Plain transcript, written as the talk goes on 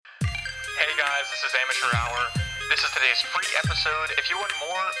guys, this is Amateur Hour. This is today's free episode. If you want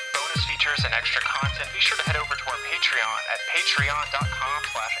more bonus features and extra content, be sure to head over to our Patreon at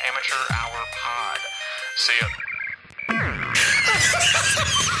patreon.com/amateurhourpod. See ya.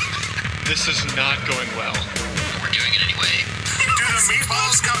 This is not going well. We're doing it anyway. Do the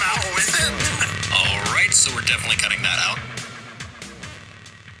meatballs come out with it? Alright, so we're definitely cutting that out.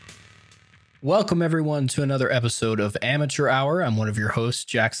 Welcome, everyone, to another episode of Amateur Hour. I'm one of your hosts,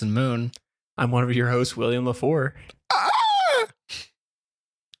 Jackson Moon. I'm one of your hosts, William LaFour.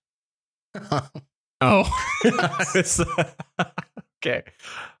 Okay.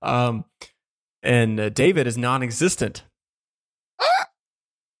 And David is non-existent.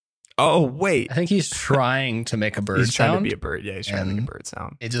 Oh, wait. I think he's trying to make a bird He's sound. trying to be a bird. Yeah, he's trying to make a bird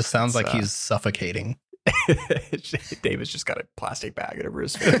sound. It just sounds like he's suffocating. David's just got a plastic bag over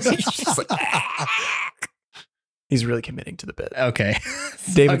his face. He's just like, he's really committing to the bit. Okay.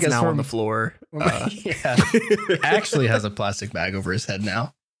 David's now on the floor. Yeah. Actually has a plastic bag over his head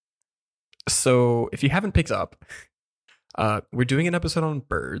now. So if you haven't picked up, we're doing an episode on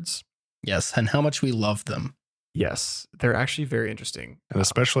birds. Yes, and how much we love them. Yes, they're actually very interesting. And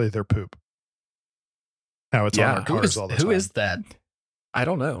especially their poop. Now it's on our cars all the time. Who is that? I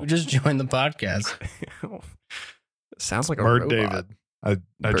don't know. Who just joined the podcast? Sounds like a Bird robot. David.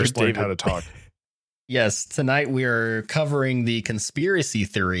 I just learned how to talk. Yes, tonight we are covering the conspiracy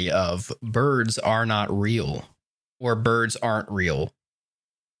theory of birds are not real, or birds aren't real.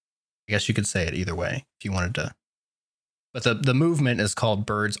 I guess you could say it either way if you wanted to. But the movement is called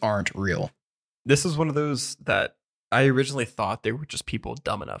Birds Aren't Real. This is one of those that I originally thought they were just people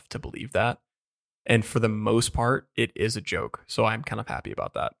dumb enough to believe that. And for the most part, it is a joke. So I'm kind of happy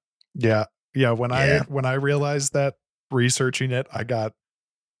about that. Yeah. When I realized that researching it, I got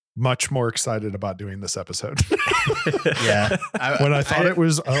much more excited about doing this episode. Yeah. When I thought it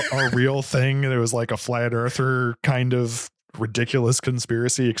was a real thing, and it was like a flat earther kind of ridiculous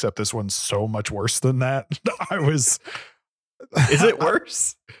conspiracy, except this one's so much worse than that. Is it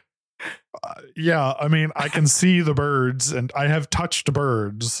worse? Yeah. I mean, I can see the birds and I have touched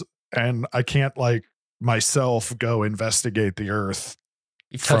birds, and I can't like myself go investigate the earth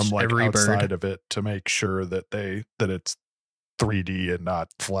from like outside of it to make sure that it's 3D and not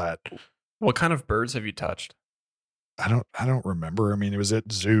flat. What kind of birds have you touched? I don't remember. I mean, it was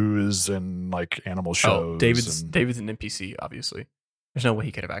at zoos and like animal shows. Oh, David's an NPC, obviously. There's no way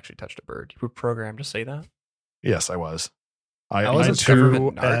he could have actually touched a bird. You were programmed to say that? Yes, I was. I wasn't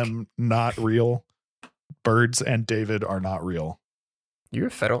too am not real. Birds and David are not real. You're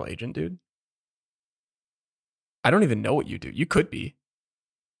a federal agent, dude. I don't even know what you do. You could be.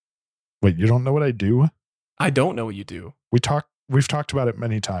 Wait, you don't know what I do? I don't know what you do. We've talked about it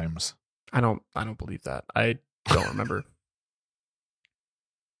many times. I don't believe that. I don't remember.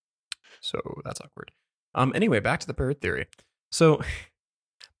 So that's awkward. Anyway, back to the bird theory. So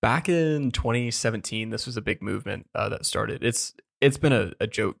back in 2017, this was a big movement that started. It's been a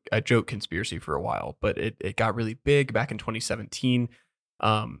joke conspiracy for a while, but it got really big back in 2017.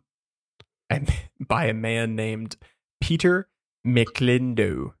 And by a man named Peter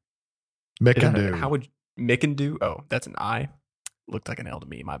McIndoe. How would McIndoe? Oh, that's an I. Looked like an L to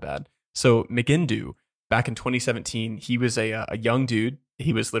me. My bad. So McIndoe, back in 2017, he was a young dude.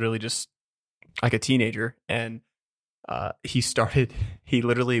 He was literally just like a teenager, and he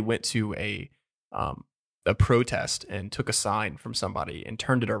literally went to a protest and took a sign from somebody and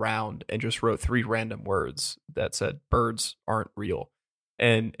turned it around and just wrote 3 random words that said birds aren't real.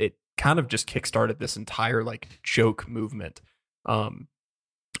 And it kind of just kickstarted this entire like joke movement.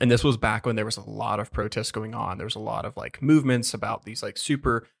 And this was back when there was a lot of protests going on. There was a lot of like movements about these like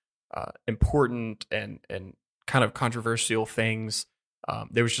super important and kind of controversial things.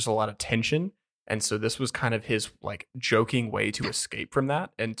 There was just a lot of tension. And so this was kind of his like joking way to escape from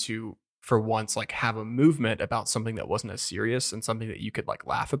that and to, for once, like have a movement about something that wasn't as serious and something that you could like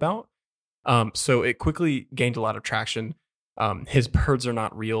laugh about. So it quickly gained a lot of traction. His Birds Are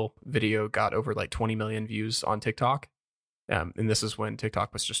Not Real video got over like 20 million views on TikTok. And this is when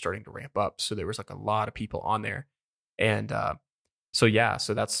TikTok was just starting to ramp up. So there was like a lot of people on there. And so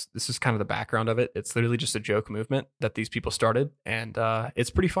this is kind of the background of it. It's literally just a joke movement that these people started. And it's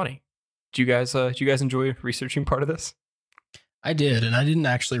pretty funny. Do you guys enjoy researching part of this? I did, and I didn't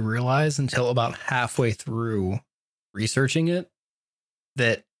actually realize until about halfway through researching it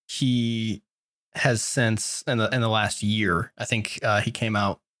that he has since in the last year. I think he came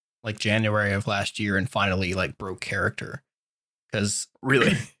out like January of last year and finally like broke character. Because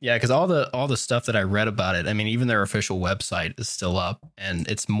really, yeah, because all the stuff that I read about it, I mean, even their official website is still up, and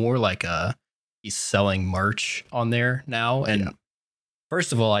it's more like he's selling merch on there now, and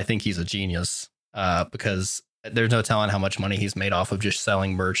First of all, I think he's a genius because there's no telling how much money he's made off of just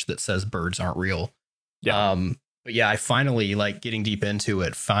selling merch that says birds aren't real. Yeah. But yeah, I finally, like, getting deep into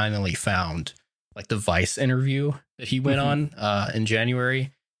it, finally found like the Vice interview that he went on in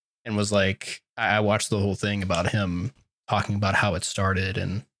January, and was like, I watched the whole thing about him talking about how it started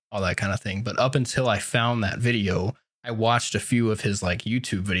and all that kind of thing. But up until I found that video, I watched a few of his like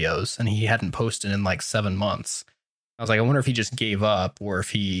YouTube videos, and he hadn't posted in like 7 months. I was like, I wonder if he just gave up, or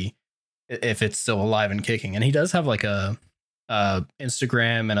if it's still alive and kicking. And he does have like a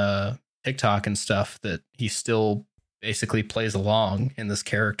Instagram and a TikTok and stuff that he still basically plays along in this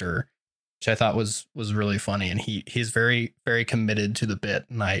character, which I thought was really funny. And he's very, very committed to the bit,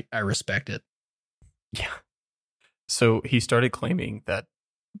 and I respect it. Yeah. So he started claiming that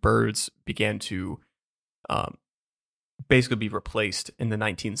birds began to basically be replaced in the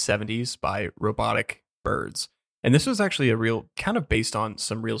 1970s by robotic birds. And this was actually a real kind of based on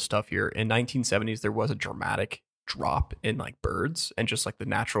some real stuff here. In 1970s, there was a dramatic drop in like birds, and just like the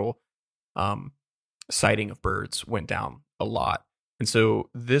natural sighting of birds went down a lot. And so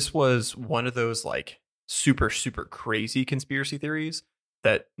this was one of those like super, super crazy conspiracy theories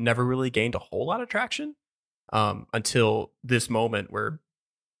that never really gained a whole lot of traction until this moment where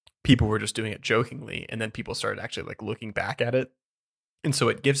people were just doing it jokingly, and then people started actually like looking back at it. And so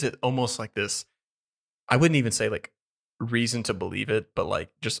it gives it almost like this, I wouldn't even say like reason to believe it, but like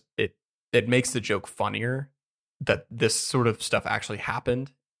just it makes the joke funnier that this sort of stuff actually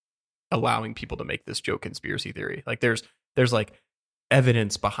happened, allowing people to make this joke conspiracy theory. Like there's like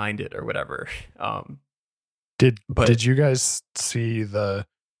evidence behind it or whatever. Did you guys see I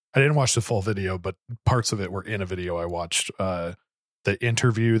didn't watch the full video, but parts of it were in a video I watched, the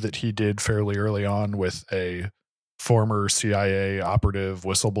interview that he did fairly early on with a former CIA operative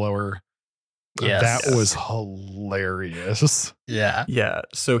whistleblower. Yes. That was hilarious. Yeah. Yeah.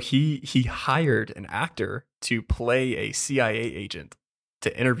 So he hired an actor to play a CIA agent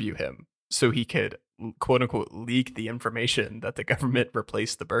to interview him so he could, quote unquote, leak the information that the government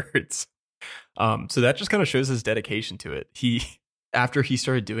replaced the birds. So that just kind of shows his dedication to it. After he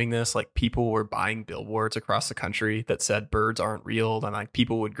started doing this, like people were buying billboards across the country that said birds aren't real, and like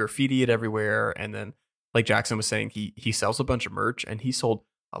people would graffiti it everywhere. And then, like Jackson was saying, he sells a bunch of merch, and he sold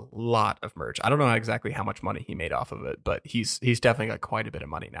a lot of merch. I don't know exactly how much money he made off of it, but he's definitely got quite a bit of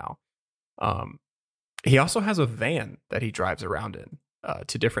money now. He also has a van that he drives around in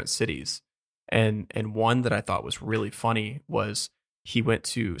to different cities. And one that I thought was really funny was he went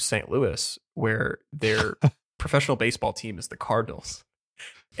to St. Louis, where their professional baseball team is the Cardinals.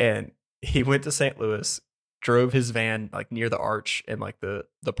 And he went to St. Louis, drove his van like near the arch and like the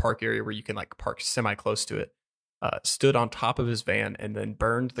park area where you can like park semi close to it, stood on top of his van, and then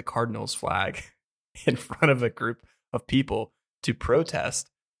burned the Cardinals flag in front of a group of people to protest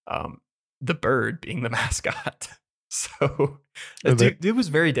the bird being the mascot. So the dude was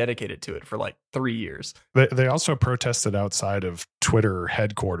very dedicated to it for like 3 years. They also protested outside of Twitter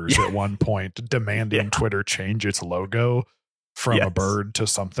headquarters at one point, demanding Twitter change its logo from a bird to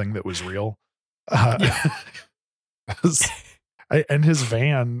something that was real. And his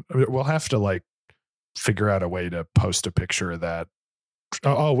van, we'll have to like figure out a way to post a picture of that.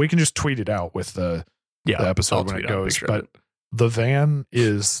 Oh, we can just tweet it out with the episode when it goes. But the van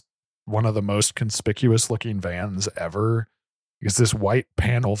is one of the most conspicuous looking vans ever. It's this white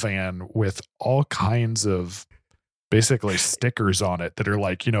panel van with all kinds of basically stickers on it that are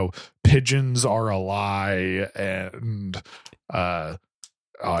like, pigeons are a lie, and I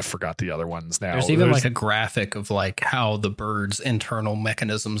forgot the other ones now. There's even like a graphic of like how the bird's internal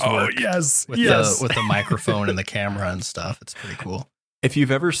mechanisms work. Yes, with the microphone and the camera and stuff. It's pretty cool. If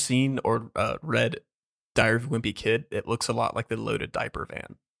you've ever seen or read Diary of a Wimpy Kid, it looks a lot like the Loaded Diaper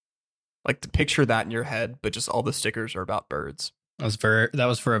van. Like to picture that in your head, but just all the stickers are about birds. That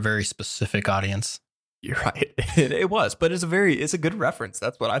was for a very specific audience. You're right. It was, but it's a good reference.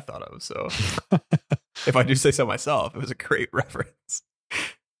 That's what I thought of. So if I do say so myself, it was a great reference.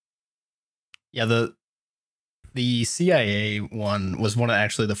 Yeah, the CIA one was one of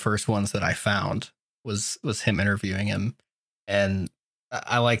actually the first ones that I found was him interviewing him. And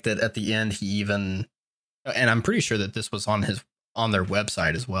I like that at the end he even, and I'm pretty sure that this was on their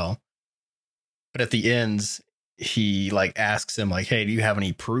website as well. But at the end, he like asks him like, "Hey, do you have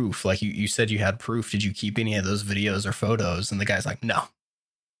any proof? Like you said you had proof. Did you keep any of those videos or photos?" And the guy's like, "No."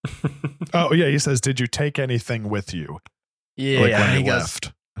 Oh yeah, he says, "Did you take anything with you?" Yeah, like when he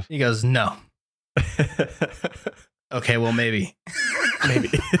left. He goes, "No." Okay, well maybe.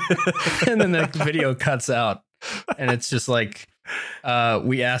 And then the video cuts out, and it's just like,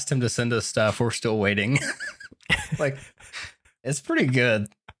 we asked him to send us stuff. We're still waiting. Like, It's pretty good.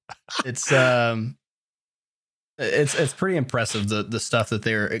 It's pretty impressive, the stuff that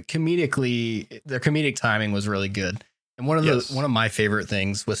their comedic timing was really good. And one of my favorite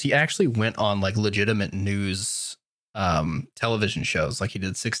things was he actually went on like legitimate news television shows. Like he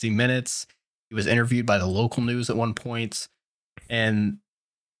did 60 Minutes. He was interviewed by the local news at one point, and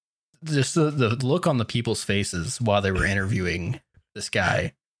just the look on the people's faces while they were interviewing this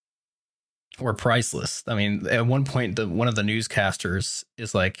guy were priceless. I mean, at one point, one of the newscasters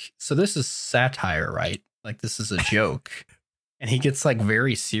is like, "So this is satire, right? Like this is a joke." And he gets like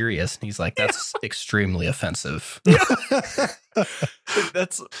very serious, and he's like, "That's extremely offensive."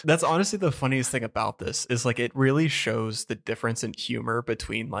 That's honestly the funniest thing about this is like it really shows the difference in humor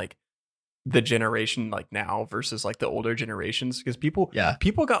between like the generation like now versus like the older generations, because people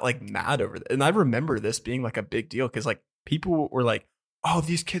got like mad over that. And I remember this being like a big deal because like people were like, "Oh,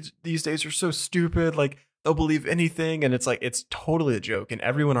 these kids these days are so stupid, like they'll believe anything," and it's like it's totally a joke, and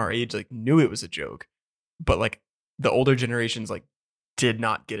everyone our age like knew it was a joke, but like the older generations like did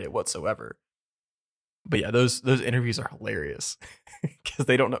not get it whatsoever. But yeah, those interviews are hilarious because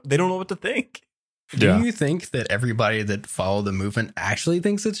they don't know what to think. Do you think that everybody that followed the movement actually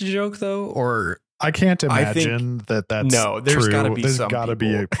thinks it's a joke, though? Or I can't imagine that's there's true. Gotta be there's got to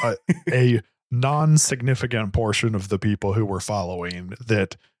be a non-significant portion of the people who were following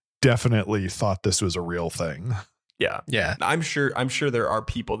that definitely thought this was a real thing. Yeah. I'm sure there are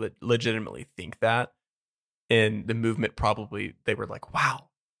people that legitimately think that, and the movement probably they were like, "Wow,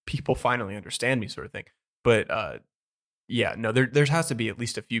 people finally understand me," sort of thing. But there has to be at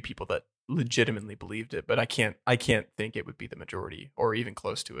least a few people that legitimately believed it, but I can't think it would be the majority or even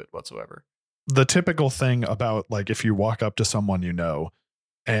close to it whatsoever. The typical thing about like if you walk up to someone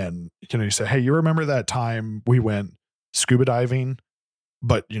and you say, "Hey, you remember that time we went scuba diving?"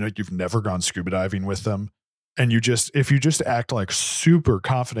 But you've never gone scuba diving with them, and if you just act like super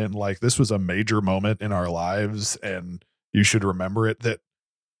confident, like this was a major moment in our lives and you should remember it, that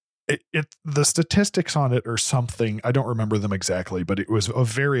the statistics on it or something, I don't remember them exactly, but it was a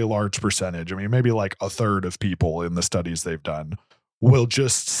very large percentage. I mean, maybe like a third of people in the studies they've done will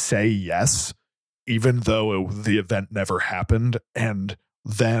just say yes, even though the event never happened. And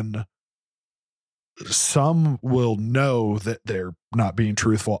then some will know that they're not being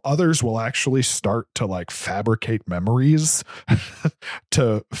truthful. Others will actually start to like fabricate memories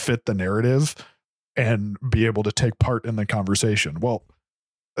to fit the narrative and be able to take part in the conversation. Well,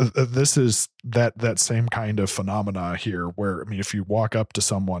 this is that same kind of phenomena here where, I mean, if you walk up to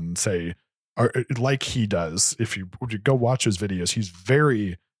someone and say, or like he does, if you go watch his videos, he's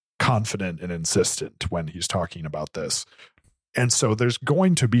very confident and insistent when he's talking about this. And so there's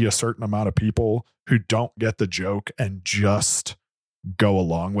going to be a certain amount of people who don't get the joke and just go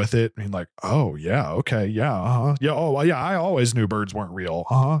along with it. I mean, like, "Oh yeah, okay, yeah, uh-huh, yeah, oh well, yeah, I always knew birds weren't real,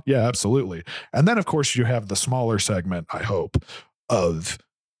 uh-huh, yeah, absolutely." And then of course you have the smaller segment, I hope, of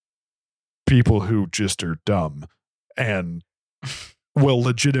people who just are dumb and will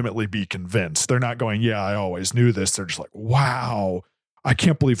legitimately be convinced. They're not going, "Yeah, I always knew this." They're just like, "Wow, I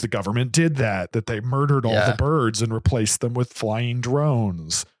can't believe the government did that they murdered all the birds and replaced them with flying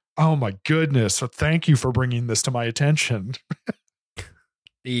drones. Oh my goodness. So thank you for bringing this to my attention."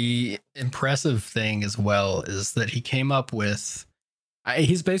 The impressive thing as well is that he came up with,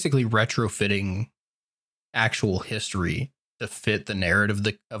 he's basically retrofitting actual history to fit the narrative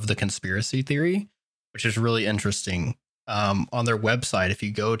of the conspiracy theory, which is really interesting. On their website, if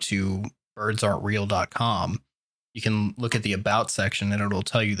you go to birdsaren'treal.com, you can look at the about section and it'll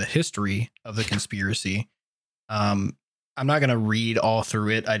tell you the history of the conspiracy. I'm not going to read all through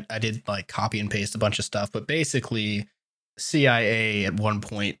it. I did like copy and paste a bunch of stuff, but basically CIA at one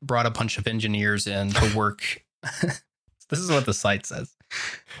point brought a bunch of engineers in to work. This is what the site says.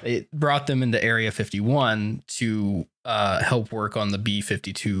 It brought them into Area 51 to help work on the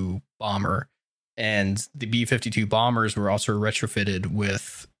B-52 bomber. And the B-52 bombers were also retrofitted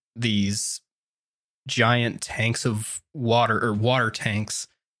with these giant tanks of water, or water tanks,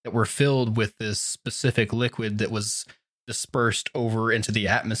 that were filled with this specific liquid that was dispersed over into the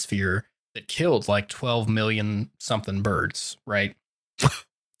atmosphere that killed like 12 million something birds, right?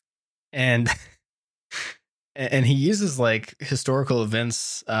 and he uses like historical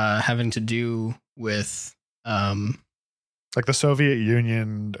events having to do with like the Soviet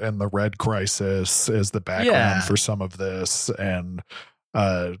Union and the Red Crisis as the background for some of this, and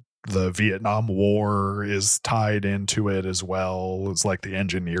the Vietnam War is tied into it as well. It's like the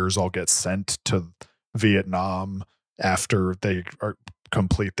engineers all get sent to Vietnam after they are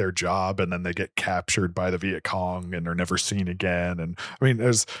complete their job, and then they get captured by the Viet Cong and are never seen again. And I mean,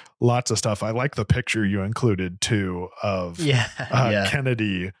 there's lots of stuff. I like the picture you included too of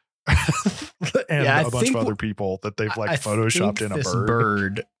Kennedy and a bunch of other people that they've like photoshopped in a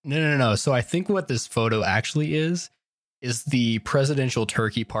bird. No. So I think what this photo actually is the presidential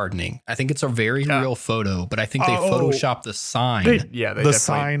turkey pardoning. I think it's a very real photo, but I think they photoshopped the sign. The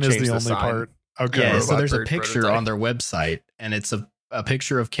sign is the only part. Okay. Yeah, so there's a picture on their website, and it's a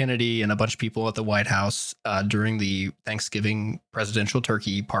picture of Kennedy and a bunch of people at the White House during the Thanksgiving presidential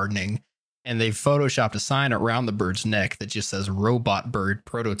turkey pardoning. And they've photoshopped a sign around the bird's neck that just says robot bird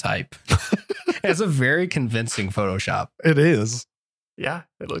prototype. It's a very convincing Photoshop. It is. Yeah,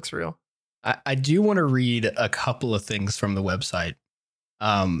 it looks real. I do want to read a couple of things from the website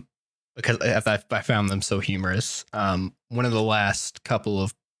because I found them so humorous. One of the last couple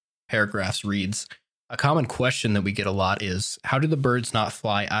of paragraphs reads, a common question that we get a lot is, how do the birds not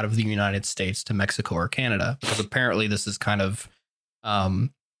fly out of the United States to Mexico or Canada? Because apparently this is kind of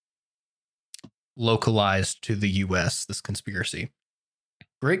localized to the U.S., this conspiracy.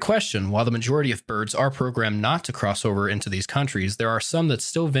 Great question. While the majority of birds are programmed not to cross over into these countries, there are some that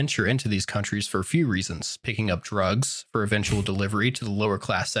still venture into these countries for a few reasons. Picking up drugs for eventual delivery to the lower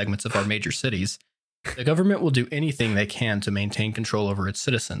class segments of our major cities. The government will do anything they can to maintain control over its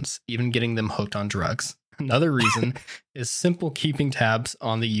citizens, even getting them hooked on drugs. Another reason is simple keeping tabs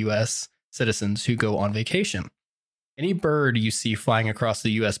on the U.S. citizens who go on vacation. Any bird you see flying across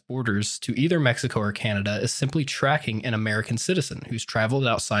the U.S. borders to either Mexico or Canada is simply tracking an American citizen who's traveled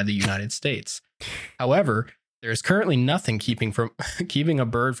outside the United States. However, there is currently nothing keeping a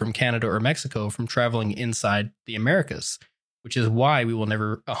bird from Canada or Mexico from traveling inside the Americas, which is why we will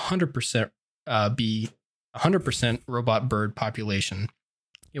never 100% be 100% robot bird population.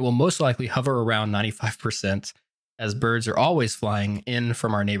 It will most likely hover around 95%, as birds are always flying in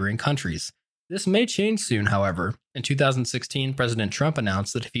from our neighboring countries. This may change soon, however. In 2016, President Trump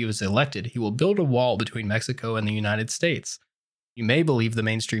announced that if he was elected, he will build a wall between Mexico and the United States. You may believe the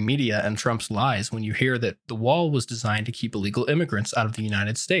mainstream media and Trump's lies when you hear that the wall was designed to keep illegal immigrants out of the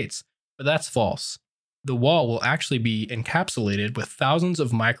United States, but that's false. The wall will actually be encapsulated with thousands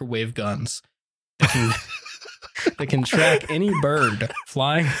of microwave guns that can track any bird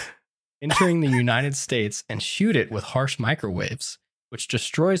flying, entering the United States and shoot it with harsh microwaves, which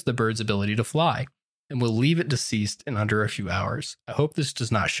destroys the bird's ability to fly and will leave it deceased in under a few hours. I hope this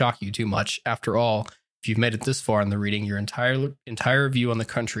does not shock you too much. After all, if you've made it this far in the reading, your entire view on the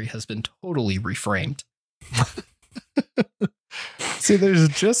country has been totally reframed. See, there's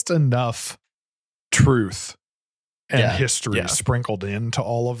just enough truth and history sprinkled into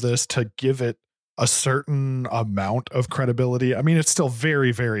all of this to give it a certain amount of credibility. I mean, it's still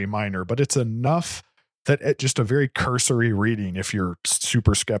very, very minor, but it's enough that at just a very cursory reading, if you're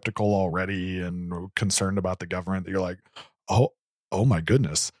super skeptical already and concerned about the government, that you're like, oh my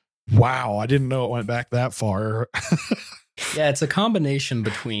goodness. Wow, I didn't know it went back that far. Yeah, it's a combination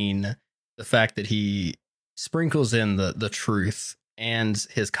between the fact that he sprinkles in the truth and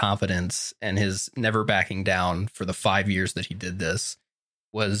his confidence and his never backing down for the 5 years that he did this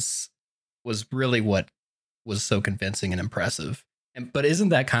was really what was so convincing and impressive. But isn't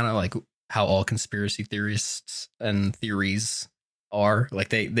that kind of like how all conspiracy theorists and theories are? Like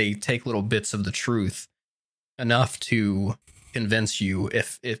they take little bits of the truth enough to convince you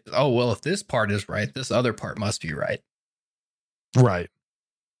if this part is right, this other part must be right. Right.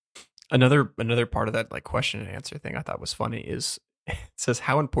 Another part of that like question and answer thing I thought was funny is it says,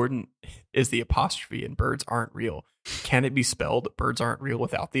 how important is the apostrophe in birds aren't real? Can it be spelled birds aren't real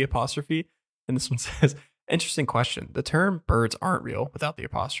without the apostrophe? And this one says, interesting question. The term birds aren't real without the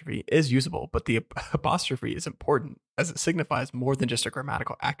apostrophe is usable, but the apostrophe is important as it signifies more than just a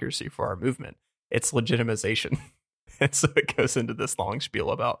grammatical accuracy for our movement. It's legitimization. And so it goes into this long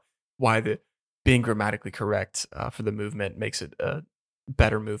spiel about why being grammatically correct for the movement makes it a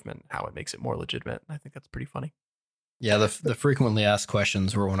better movement, how it makes it more legitimate. I think that's pretty funny. Yeah, the frequently asked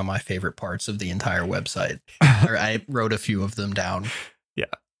questions were one of my favorite parts of the entire website. Or I wrote a few of them down. Yeah.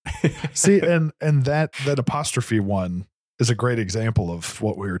 See, and that apostrophe one is a great example of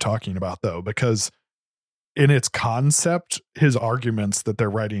what we were talking about, though, because in its concept, his arguments that they're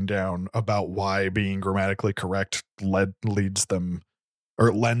writing down about why being grammatically correct lends them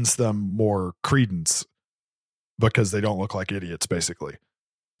more credence because they don't look like idiots, basically,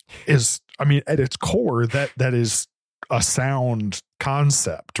 is, I mean, at its core, that is a sound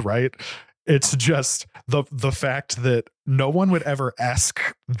concept, right? It's just the fact that no one would ever ask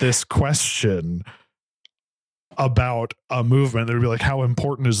this question about a movement, they would be like, how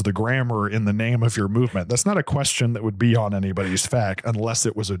important is the grammar in the name of your movement? That's not a question that would be on anybody's FAQ unless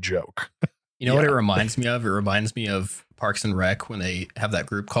it was a joke. You know what it reminds me of? It reminds me of Parks and Rec when they have that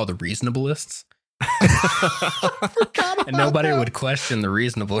group called the Reasonableists. And nobody would question the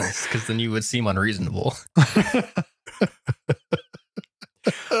Reasonableists because then you would seem unreasonable.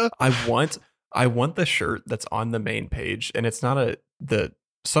 I want the shirt that's on the main page, and it's not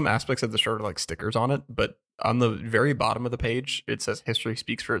some aspects of the shirt are like stickers on it, but on the very bottom of the page, it says history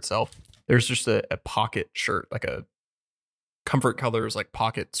speaks for itself. There's just a pocket shirt, like a Comfort Colors, like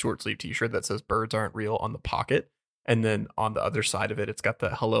pocket short sleeve t-shirt that says birds aren't real on the pocket. And then on the other side of it, it's got the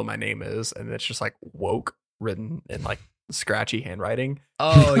hello, my name is, and it's just like woke written in like scratchy handwriting.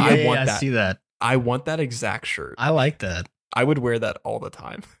 Oh, yeah, I see that. I want that exact shirt. I like that. I would wear that all the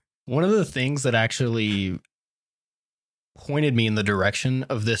time. One of the things that actually pointed me in the direction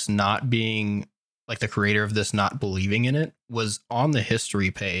of this not being like the creator of this not believing in it was on the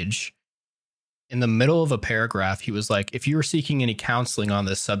history page. In the middle of a paragraph, he was like, if you are seeking any counseling on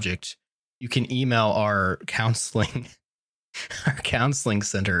this subject, you can email our counseling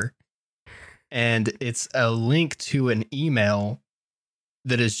center. And it's a link to an email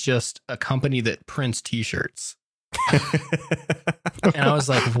that is just a company that prints t-shirts. And I was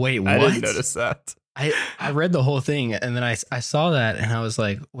like, wait, what? I didn't notice that. I read the whole thing, and then I saw that, and I was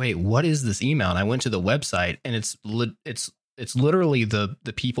like, wait, what is this email? And I went to the website, and it's literally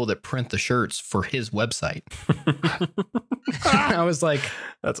the people that print the shirts for his website. I was like,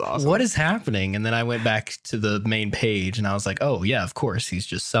 that's awesome. What is happening? And then I went back to the main page, and I was like, oh yeah, of course, he's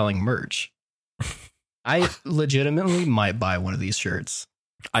just selling merch. I legitimately might buy one of these shirts.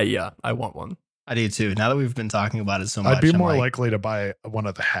 I want one. I do too. Now that we've been talking about it so much, I'd be more likely to buy one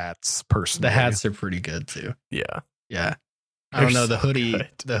of the hats personally. The hats are pretty good too. Yeah. Yeah. I don't know. The hoodie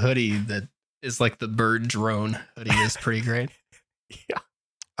that is like the bird drone hoodie is pretty great. Yeah.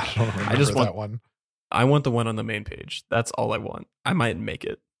 I don't remember that one. I want the one on the main page. That's all I want. I might make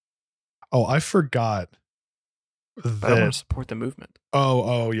it. Oh, I forgot. But I want to support the movement.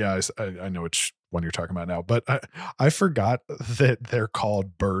 Oh yeah. I know which one you're talking about now, but I forgot that they're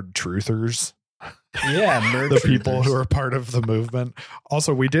called bird truthers. Yeah, the people who are part of the movement.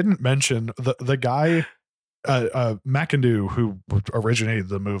 Also, we didn't mention the guy McIndoe, who originated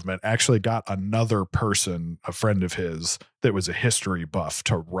the movement, actually got another person, a friend of his, that was a history buff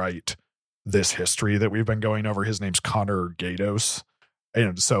to write this history that we've been going over. His name's Connor Gatos.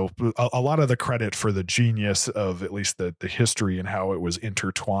 And so a lot of the credit for the genius of at least the history and how it was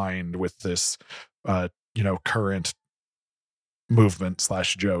intertwined with this, current movement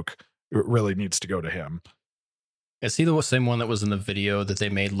 / joke, it really needs to go to him. Is he the same one that was in the video that they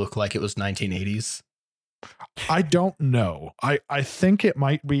made look like it was 1980s? I don't know. I think it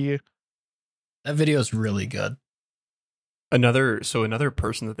might be. That video is really good. Another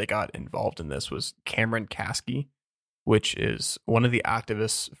person that they got involved in this was Cameron Kasky, which is one of the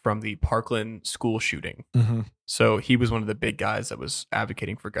activists from the Parkland school shooting. Mm-hmm. So he was one of the big guys that was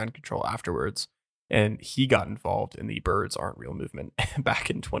advocating for gun control afterwards. And he got involved in the Birds Aren't Real movement back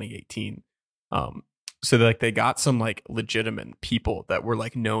in 2018. So they got some like legitimate people that were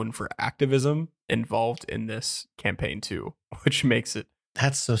like known for activism involved in this campaign too, which makes it.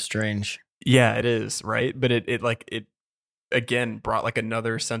 That's so strange. Yeah, it is. Right. But it again brought like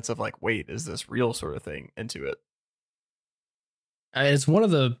another sense of like, wait, is this real sort of thing into it? It's one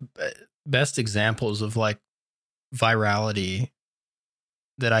of the best examples of like virality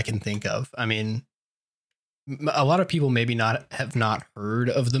that I can think of. I mean, a lot of people maybe have not heard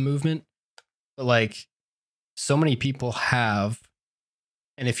of the movement, but like so many people have.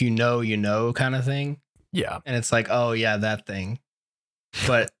 And if you know kind of thing. Yeah. And it's like, oh yeah, that thing.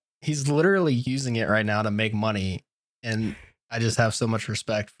 But he's literally using it right now to make money. And I just have so much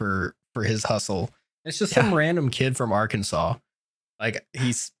respect for his hustle. It's just some random kid from Arkansas. Like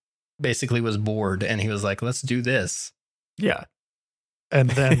he's basically was bored and he was like, let's do this. Yeah.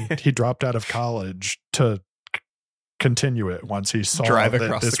 And then he dropped out of college to continue it once he saw drive that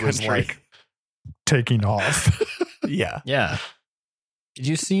across this the was country. like taking off. Yeah. Yeah. Did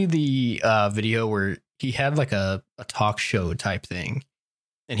you see the video where he had like a talk show type thing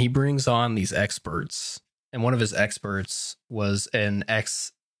and he brings on these experts, and one of his experts was an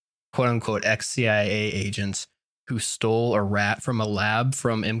quote unquote ex CIA agent who stole a rat from a lab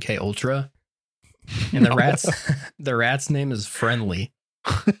from MK Ultra, and the rat's name is Friendly.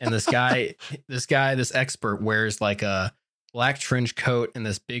 And this expert wears like a black trench coat and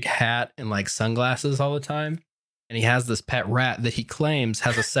this big hat and like sunglasses all the time. And he has this pet rat that he claims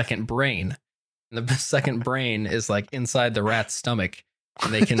has a second brain. And the second brain is like inside the rat's stomach.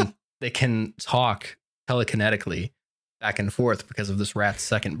 And they can talk telekinetically back and forth because of this rat's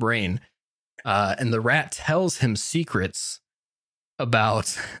second brain. And the rat tells him secrets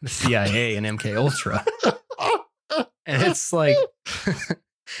about the CIA and MK Ultra. And it's like,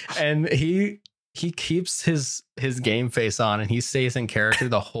 and he keeps his game face on, and he stays in character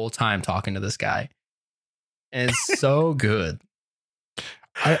the whole time talking to this guy. And it's so good.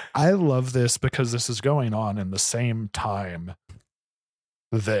 I love this because this is going on in the same time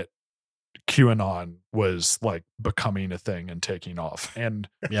that QAnon was like becoming a thing and taking off. And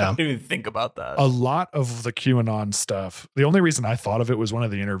I didn't even think about that. A lot of the QAnon stuff, the only reason I thought of it was one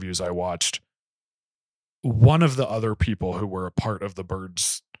of the interviews I watched. One of the other people who were a part of the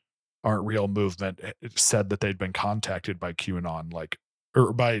Birds Aren't Real movement said that they'd been contacted by QAnon,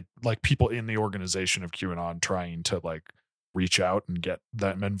 or by people in the organization of QAnon trying to reach out and get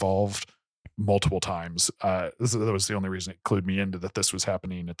them involved multiple times. That was the only reason it clued me into that this was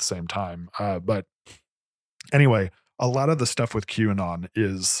happening at the same time. But anyway, a lot of the stuff with QAnon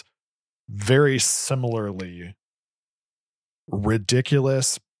is very similarly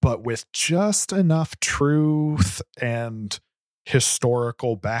ridiculous, but with just enough truth and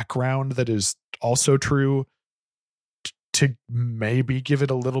historical background that is also true to maybe give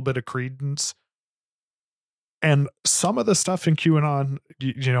it a little bit of credence. And some of the stuff in QAnon,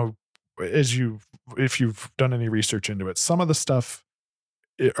 if you've done any research into it, some of the stuff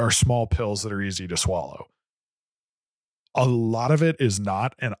are small pills that are easy to swallow. A lot of it is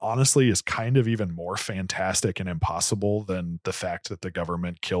not, and honestly is kind of even more fantastic and impossible than the fact that the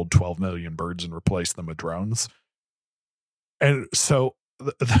government killed 12 million birds and replaced them with drones. And so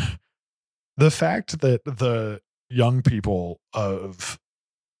the fact that the young people of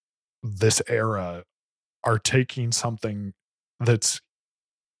this era are taking something that's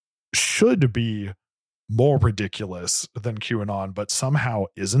should be more ridiculous than QAnon, but somehow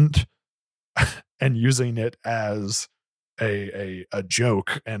isn't, and using it as a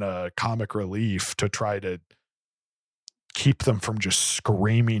joke and a comic relief to try to keep them from just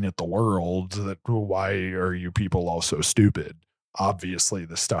screaming at the world that, why are you people all so stupid? Obviously,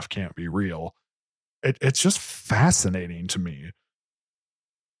 this stuff can't be real. It's just fascinating to me.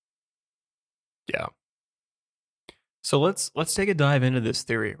 Yeah. So let's take a dive into this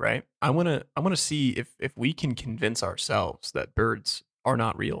theory, right? I want to see if we can convince ourselves that birds are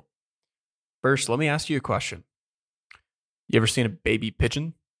not real. First, let me ask you a question. You ever seen a baby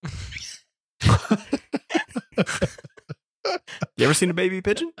pigeon? You ever seen a baby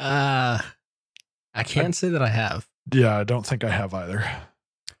pigeon? I can't say that I have. Yeah, I don't think I have either.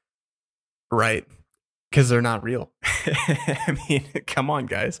 Right. Because they're not real. I mean, come on,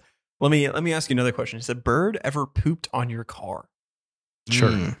 guys. Let me ask you another question. Has a bird ever pooped on your car?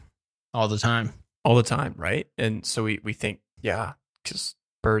 Sure. All the time. All the time, right? And so we think, yeah, because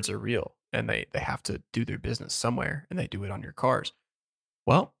birds are real and they have to do their business somewhere, and they do it on your cars.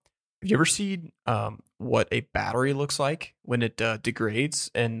 Well, have you ever seen what a battery looks like when it degrades?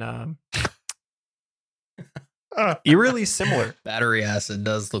 And eerily similar. Battery acid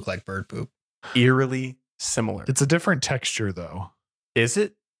does look like bird poop. Eerily similar. It's a different texture, though. Is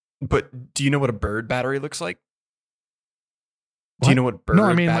it? But do you know what a bird battery looks like? Do you know what bird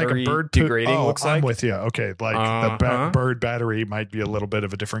battery like a bird degrading looks like? I'm with you. Okay, the bird battery might be a little bit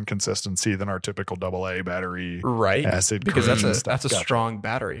of a different consistency than our typical AA battery. Right. Acid because that's a Gotcha. strong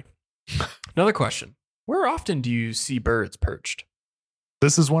battery. Another question. Where often do you see birds perched?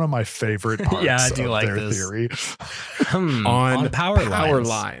 This is one of my favorite parts Yeah, I do of like their this. theory. On power lines.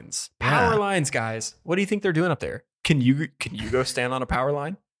 lines. Yeah. Power lines, guys. What do you think they're doing up there? Can you go stand on a power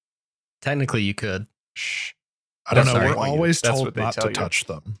line? Technically, you could. Shh. I don't know. That's We're not always that's told what they not tell to you. touch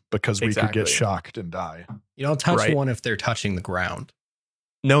them because we could Exactly. get shocked and die. You don't touch Right. one if they're touching the ground.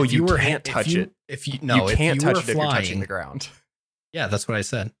 No, If you were can't if touch you- it. If you You can't touch were it if you're touching flying- the ground. Yeah, that's what I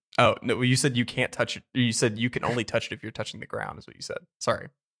said. Oh, no, you said you can't touch it. You said you can only touch it if you're touching the ground, is what you said. Sorry.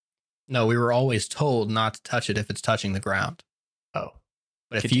 No, we were always told not to touch it if it's touching the ground. Oh.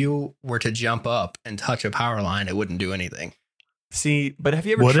 But Could if you were to jump up and touch a power line, it wouldn't do anything. See, but have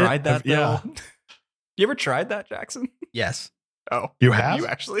you ever Would it? tried that, Yeah. though? You ever tried that, Jackson? Yes. Oh. You have? You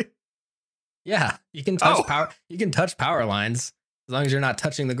actually? Yeah, you can touch Oh. power. You can touch power lines as long as you're not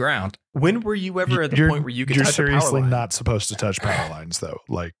touching the ground. When were you ever at the You're- point where you could You're touch a power seriously line? not supposed to touch power lines, though.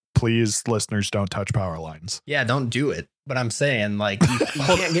 Please, listeners, don't touch power lines. Yeah, don't do it. But I'm saying, you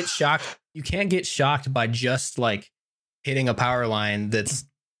can't get shocked. You can't get shocked by just hitting a power line that's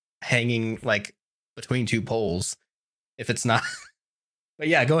hanging between two poles. If it's not. But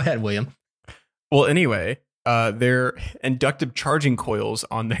yeah, go ahead, William. Well, anyway, they're inductive charging coils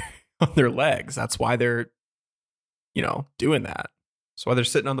on their legs. That's why they're, doing that. That's why they're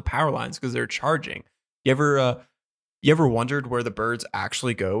sitting on the power lines, because they're charging. You ever wondered where the birds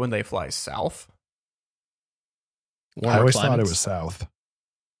actually go when they fly south? I always thought it was south.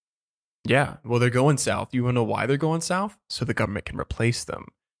 Yeah, well, they're going south. You want to know why they're going south? So the government can replace them.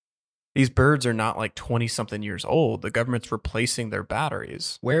 These birds are not like 20-something years old. The government's replacing their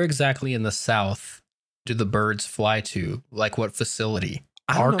batteries. Where exactly in the South do the birds fly to? Like what facility?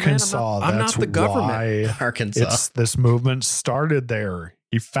 Arkansas. I'm not the government. Why Arkansas. This movement started there.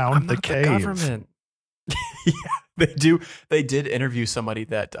 He found the cave. The government. Yeah, they do. They did interview somebody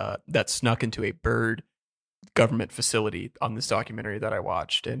that snuck into a bird government facility on this documentary that I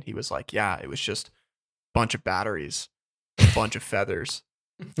watched, and he was like, "Yeah, it was just a bunch of batteries, a bunch of feathers."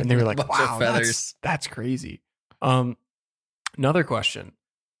 And they were like, "Wow, that's crazy." Another question: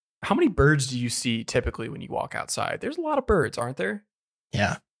 how many birds do you see typically when you walk outside? There's a lot of birds, aren't there?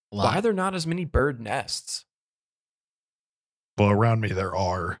 Yeah. Why are there not as many bird nests? Well, around me there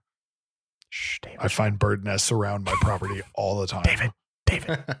are. Shh, David. I find bird nests around my property all the time.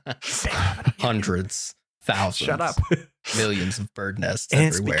 David. Hundreds, thousands. Shut up. Millions of bird nests and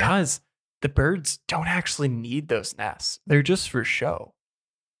everywhere. It's because the birds don't actually need those nests. They're just for show.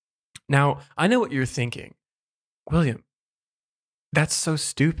 Now, I know what you're thinking. William, that's so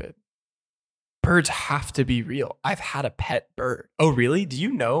stupid. Birds have to be real. I've had a pet bird. Oh, really? Do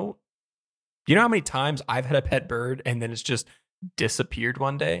you know how many times I've had a pet bird and then it's just disappeared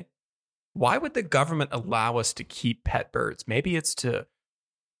one day? Why would the government allow us to keep pet birds? Maybe it's to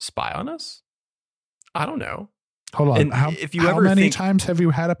spy on us? I don't know. Hold on. And how many times have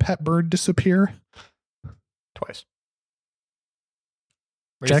you had a pet bird disappear? Twice.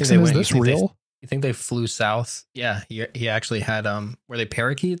 Jackson, is this real? You think they flew south? Yeah, he actually had were they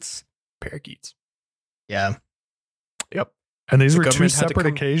parakeets? Parakeets. Yeah. Yep. And these were two separate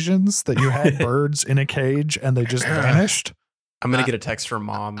occasions that you had birds in a cage and they just vanished? I'm going to get a text from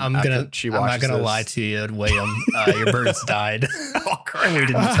Mom. I'm not going to lie to you, William. Your birds died. Oh, crap. And we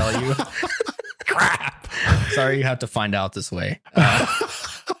didn't tell you. Crap. Sorry you have to find out this way.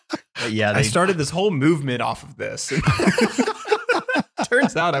 Yeah, I started this whole movement off of this.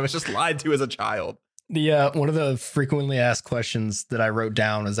 Turns out I was just lied to as a child. One of the frequently asked questions that I wrote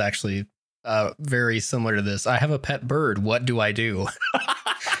down was actually very similar to this. I have a pet bird. What do I do?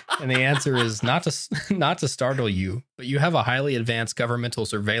 And the answer is not to startle you, but you have a highly advanced governmental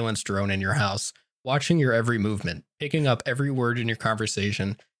surveillance drone in your house, watching your every movement, picking up every word in your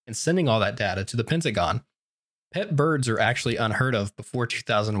conversation, and sending all that data to the Pentagon. Pet birds are actually unheard of before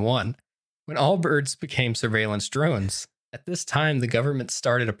 2001, when all birds became surveillance drones. At this time, the government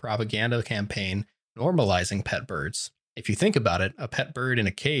started a propaganda campaign normalizing pet birds. If you think about it, a pet bird in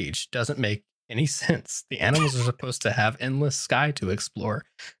a cage doesn't make any sense. The animals are supposed to have endless sky to explore,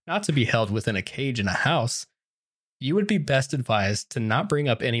 not to be held within a cage in a house. You would be best advised to not bring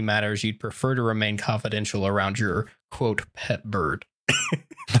up any matters you'd prefer to remain confidential around your, quote, pet bird.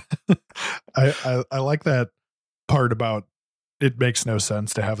 I like that part about it makes no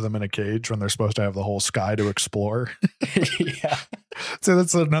sense to have them in a cage when they're supposed to have the whole sky to explore. Yeah. So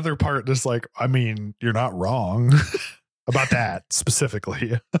that's another part that's like, I mean, you're not wrong about that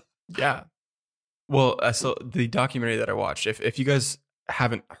specifically. Yeah. Well, so the documentary that I watched, if you guys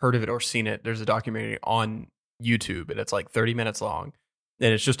haven't heard of it or seen it, there's a documentary on YouTube and it's like 30 minutes long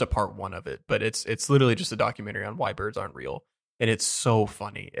and it's just a part one of it, but it's literally just a documentary on why birds aren't real. And it's so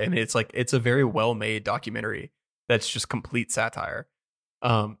funny. And it's like, it's a very well-made documentary that's just complete satire.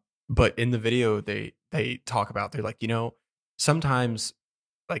 But in the video, they talk about, they're like, sometimes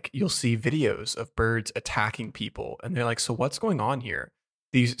like you'll see videos of birds attacking people and they're like, so what's going on here?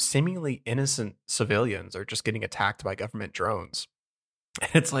 These seemingly innocent civilians are just getting attacked by government drones. And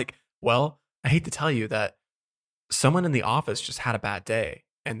it's like, well, I hate to tell you that someone in the office just had a bad day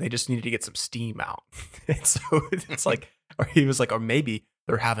and they just needed to get some steam out. And so it's like, or he was like, or maybe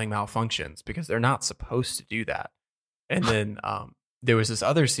they're having malfunctions because they're not supposed to do that. And then there was this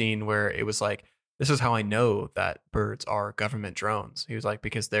other scene where it was like, this is how I know that birds are government drones. He was like,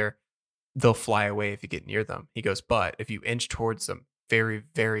 because they'll fly away if you get near them. He goes, but if you inch towards them very,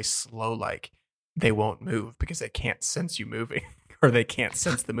 very slow, like they won't move because they can't sense you moving or they can't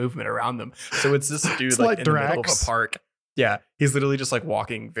sense the movement around them. So it's this dude like in the middle of a park. Yeah. He's literally just like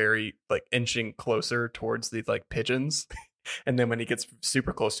walking very like inching closer towards the like pigeons. And then when he gets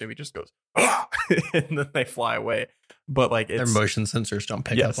super close to him, he just goes, ah! And then they fly away. But like their motion sensors don't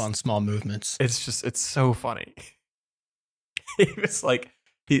pick up on small movements. It's so funny. He was like,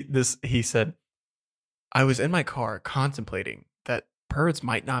 he said, I was in my car contemplating that birds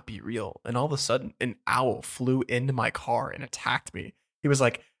might not be real. And all of a sudden, an owl flew into my car and attacked me. He was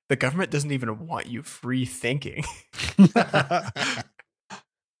like, the government doesn't even want you free thinking.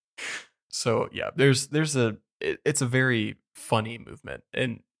 So yeah, it's a very funny movement,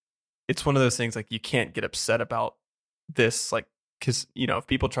 and it's one of those things like you can't get upset about this, like, because if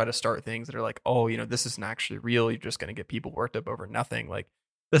people try to start things that are like, oh, this isn't actually real, you're just going to get people worked up over nothing. Like,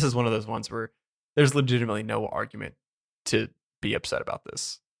 this is one of those ones where there's legitimately no argument to be upset about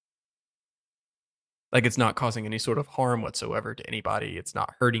this. Like, it's not causing any sort of harm whatsoever to anybody. It's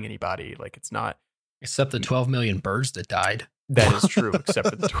not hurting anybody. Like, it's not. Except the 12 million birds that died. That is true, except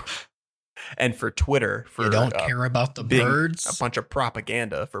for the and for Twitter, for you don't care about the birds. A bunch of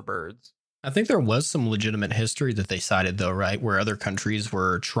propaganda for birds. I think there was some legitimate history that they cited, though, right? Where other countries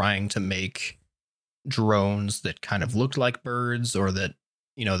were trying to make drones that kind of looked like birds, or that,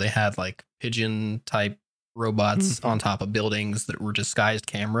 they had like pigeon type robots on top of buildings that were disguised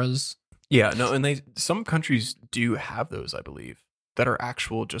cameras. Yeah, no, and some countries do have those, I believe, that are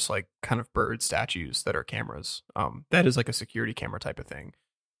actual just like kind of bird statues that are cameras. That is like a security camera type of thing.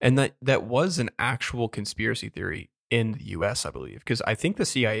 And that was an actual conspiracy theory in the US, I believe, because I think the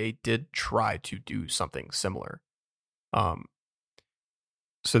CIA did try to do something similar.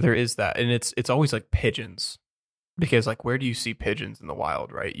 So there is that, and it's always like pigeons, because like, where do you see pigeons in the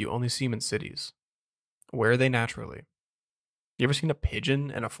wild, right? You only see them in cities. Where are they naturally? You ever seen a pigeon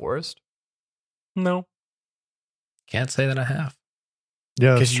in a forest? No. Can't say that I have.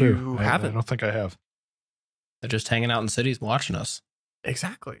 Yeah, that's true. You haven't. I don't think I have. They're just hanging out in cities watching us.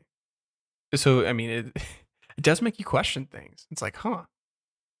 Exactly. So, I mean, it does make you question things. It's like,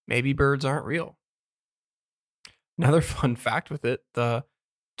 maybe birds aren't real. Another fun fact with it, the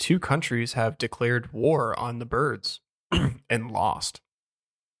 2 countries have declared war on the birds and lost.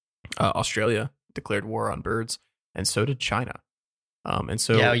 Australia declared war on birds, and so did China. And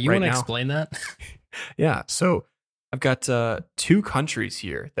so, yeah, you right want to now, explain that? Yeah. So I've got 2 countries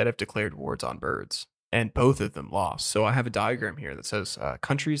here that have declared wars on birds, and both of them lost. So I have a diagram here that says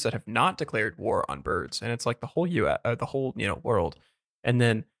countries that have not declared war on birds, and it's like the whole world, and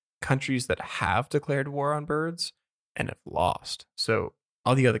then countries that have declared war on birds and have lost. So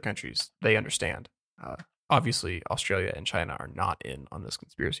all the other countries, they understand. Obviously, Australia and China are not in on this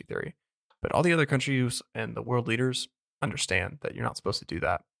conspiracy theory, but all the other countries and the world leaders understand that you're not supposed to do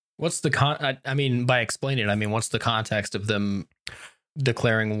that. What's the by explaining it, what's the context of them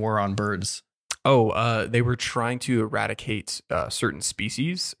declaring war on birds? They were trying to eradicate certain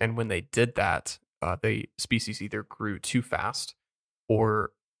species, and when they did that, the species either grew too fast,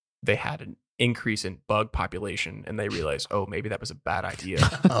 or they had an increase in bug population, and they realized, oh, maybe that was a bad idea.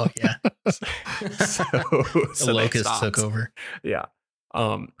 Oh yeah. so the locusts took over. Yeah.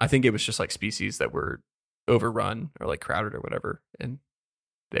 I think it was just like species that were overrun or like crowded or whatever, and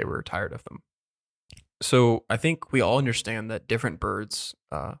they were tired of them. So I think we all understand that different birds,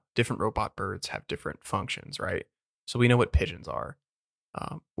 different robot birds have different functions, right? So we know what pigeons are.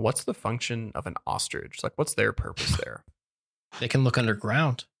 What's the function of an ostrich? Like, what's their purpose there? They can look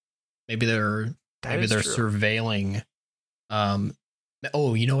underground. Maybe they're surveilling.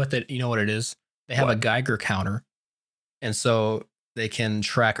 You know what it is? They have a Geiger counter, and so they can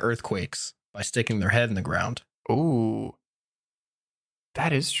track earthquakes by sticking their head in the ground. Ooh,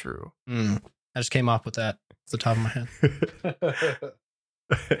 that is true. I just came up with that off the top of my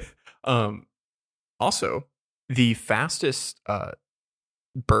head. Also, the fastest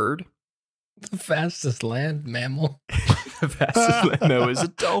bird, the fastest land mammal, the fastest land mammal is a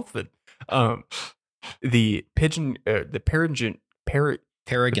dolphin. The pigeon, the peregrine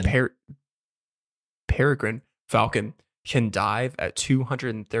falcon can dive at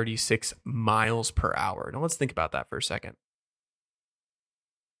 236 miles per hour. Now let's think about that for a second.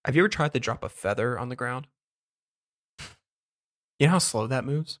 Have you ever tried to drop a feather on the ground? You know how slow that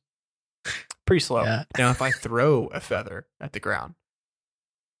moves? Pretty slow. Yeah. Now, if I throw a feather at the ground,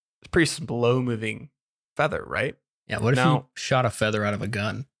 it's a pretty slow moving feather, right? Yeah. What if you shot a feather out of a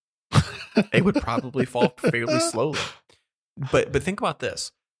gun? It would probably fall fairly slowly. But think about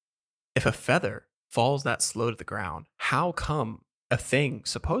this. If a feather falls that slow to the ground, how come a thing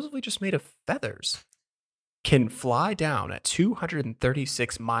supposedly just made of feathers can fly down at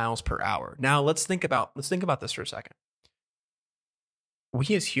 236 miles per hour? Now let's think about this for a second.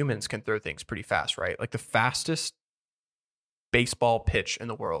 We as humans can throw things pretty fast, right? Like the fastest baseball pitch in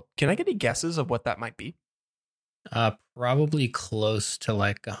the world. Can I get any guesses of what that might be? Probably close to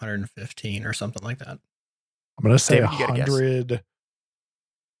like 115 or something like that. I'm going to say David, 100.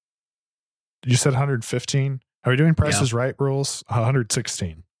 You said 115? Are we doing prices right rules?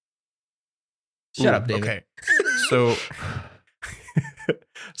 116. Shut up, David. Okay.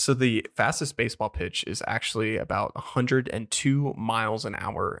 So the fastest baseball pitch is actually about 102 miles an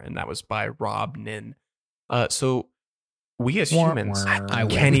hour, and that was by Rob Nin. So we as humans I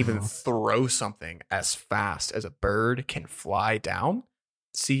can't win. even throw something as fast as a bird can fly down.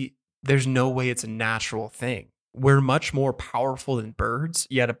 See, there's no way it's a natural thing. We're much more powerful than birds,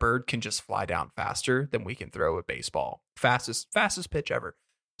 yet a bird can just fly down faster than we can throw a baseball. Fastest pitch ever.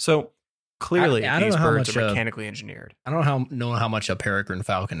 So clearly I don't these know how birds much, are mechanically engineered. I don't know how much a peregrine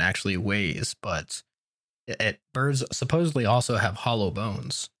falcon actually weighs, but birds supposedly also have hollow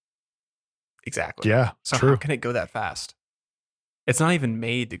bones. Exactly. Yeah, So true. how can it go that fast? It's not even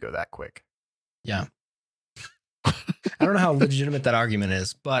made to go that quick. Yeah. I don't know how legitimate that argument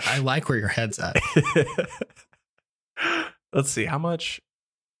is, but I like where your head's at. Let's see. How much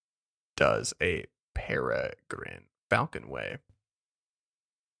does a peregrine falcon weigh?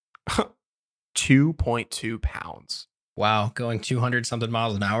 2.2 pounds. Wow, going 200 something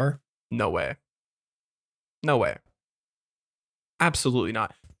miles an hour? No way. No way. Absolutely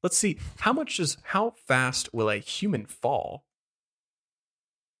not. Let's see. How fast will a human fall?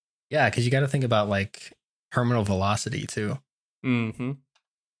 Yeah, because you got to think about like terminal velocity too. Mm-hmm.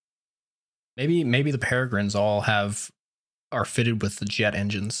 Maybe the peregrines all are fitted with the jet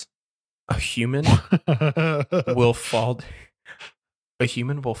engines. A human will fall. A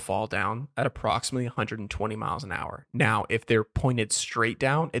human will fall down at approximately 120 miles an hour. Now, if they're pointed straight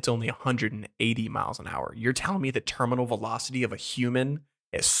down, it's only 180 miles an hour. You're telling me the terminal velocity of a human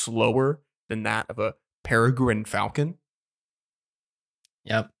is slower than that of a peregrine falcon?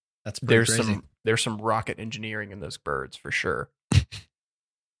 Yep, that's pretty crazy. There's some rocket engineering in those birds for sure.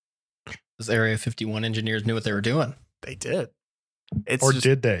 Those Area 51 engineers knew what they were doing. They did. Or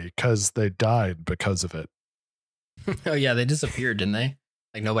did they? Because they died because of it. Oh yeah, they disappeared, didn't they?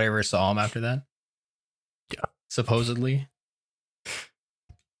 Like nobody ever saw them after that. Yeah, supposedly.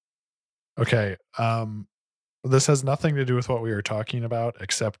 Okay. This has nothing to do with what we were talking about,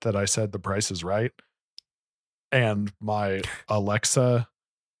 except that I said The Price is Right, and my Alexa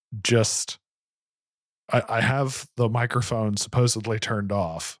just. I have the microphone supposedly turned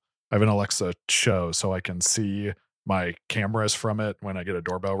off. I have an Alexa show, so I can see my cameras from it when I get a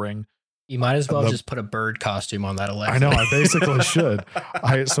doorbell ring. You might as well just put a bird costume on that Alexa. I know, I basically should.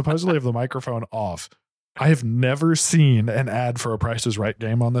 I supposedly have the microphone off. I have never seen an ad for a Price is Right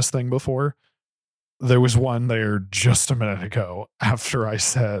game on this thing before. There was one there just a minute ago after I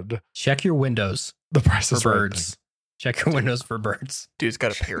said, check your windows. The Price for is birds. Right. Check your windows for birds. Dude's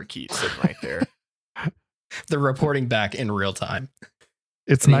got a parakeet sitting right there. They're reporting back in real time.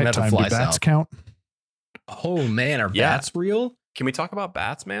 It's And you have to nighttime. fly Do bats south. count? Oh man, are Yeah. bats real? Can we talk about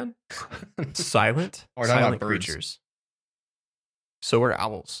bats, man? Silent Or talk about silent birds. creatures. So are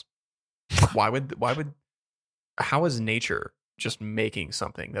owls. Why would how is nature just making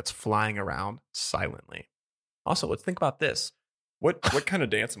something that's flying around silently? Also, let's think about this. What kind of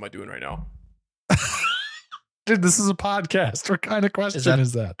dance am I doing right now? Dude, this is a podcast. What kind of question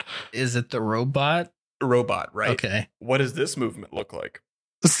is that? Is it the robot? Robot, right? Okay. What does this movement look like?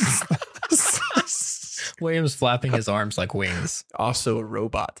 William's flapping his arms like wings. Also a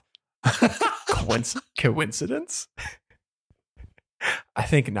robot. Coincidence? I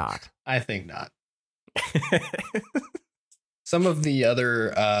think not. I think not. Some of the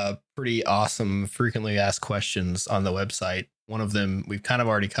other pretty awesome frequently asked questions on the website, one of them we've kind of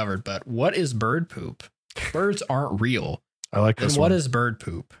already covered, but what is bird poop? Birds aren't real. I like Then this what one. is bird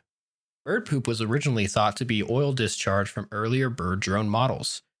poop? Bird poop was originally thought to be oil discharge from earlier bird drone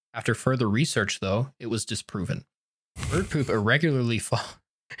models. After further research, though, it was disproven. Bird poop irregularly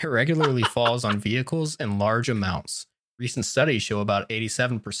falls on vehicles in large amounts. Recent studies show about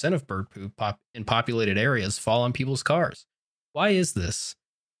 87% of bird poop in populated areas fall on people's cars. Why is this?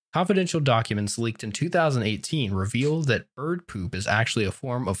 Confidential documents leaked in 2018 reveal that bird poop is actually a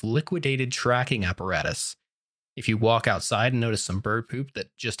form of liquidated tracking apparatus. If you walk outside and notice some bird poop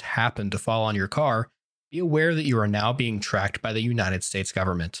that just happened to fall on your car, be aware that you are now being tracked by the United States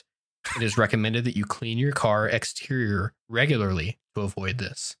government. It is recommended that you clean your car exterior regularly to avoid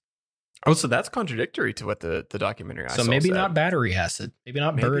this. Oh, so that's contradictory to what the documentary I So saw maybe said. not battery acid, maybe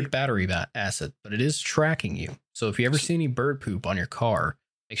not bird battery acid, but it is tracking you. So if you ever see any bird poop on your car,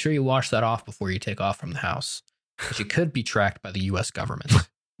 make sure you wash that off before you take off from the house. But you could be tracked by the U.S. government.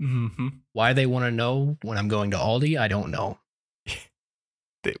 Mm-hmm. Why they want to know when I'm going to Aldi, I don't know.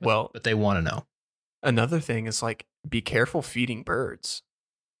 But they want to know. Another thing is like, be careful feeding birds.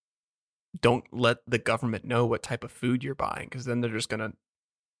 Don't let the government know what type of food you're buying, because then they're just going to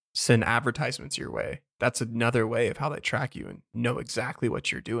send advertisements your way. That's another way of how they track you and know exactly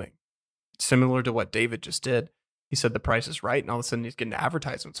what you're doing. Similar to what David just did. He said the price is right, and all of a sudden he's getting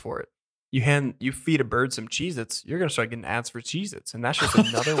advertisements for it. You feed a bird some Cheez-Its, you're going to start getting ads for Cheez-Its, and that's just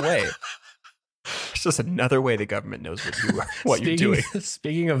another way. It's just another way the government knows what you're doing.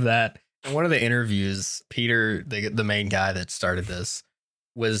 Speaking of that, in one of the interviews, Peter, the main guy that started this,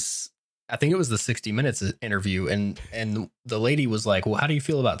 I think it was the 60 Minutes interview, and the lady was like, well, how do you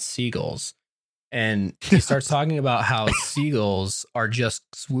feel about seagulls? And he starts talking about how seagulls are just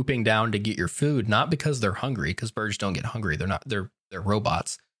swooping down to get your food, not because they're hungry, because birds don't get hungry. They're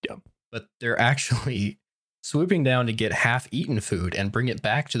robots. Yeah. But they're actually swooping down to get half-eaten food and bring it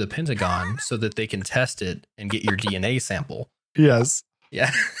back to the Pentagon so that they can test it and get your DNA sample. Yes.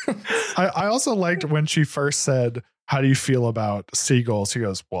 Yeah. I also liked when she first said, how do you feel about seagulls? He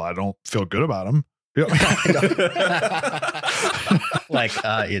goes, well, I don't feel good about them. Like,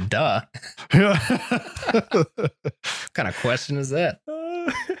 duh. What kind of question is that?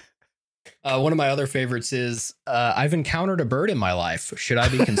 One of my other favorites is, I've encountered a bird in my life. Should I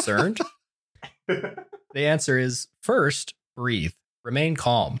be concerned? The answer is, first, breathe. Remain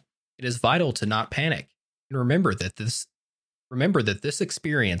calm. It is vital to not panic. And remember that this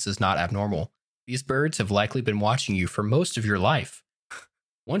experience is not abnormal. These birds have likely been watching you for most of your life.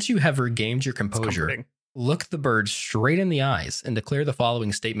 Once you have regained your composure, look the bird straight in the eyes and declare the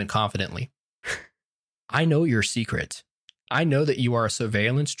following statement confidently. I know your secret. I know that you are a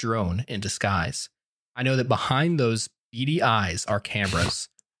surveillance drone in disguise. I know that behind those beady eyes are cameras,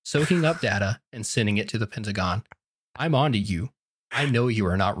 soaking up data and sending it to the Pentagon. I'm onto you. I know you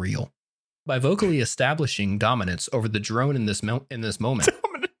are not real. By vocally establishing dominance over the drone in this moment.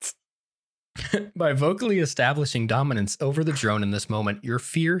 By vocally establishing dominance over the drone in this moment, your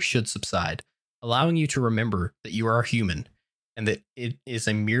fear should subside, allowing you to remember that you are human and that it is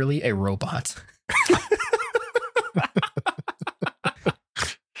merely a robot.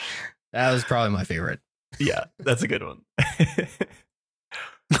 That was probably my favorite. Yeah, that's a good one.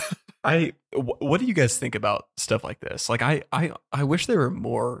 What do you guys think about stuff like this? Like, I wish there were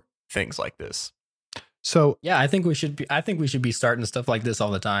more things like this. So yeah, I think we should be starting stuff like this all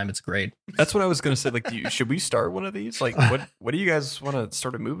the time. It's great. That's what I was going to say. Like, should we start one of these? Like, what do you guys want to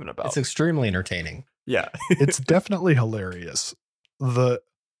start a movement about? It's extremely entertaining. Yeah. It's definitely hilarious. The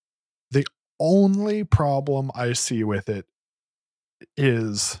only problem I see with it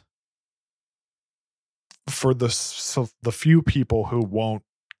is for the few people who won't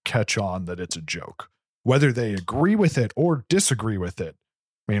catch on that it's a joke, whether they agree with it or disagree with it.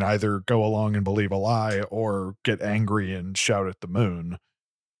 I mean, either go along and believe a lie or get angry and shout at the moon.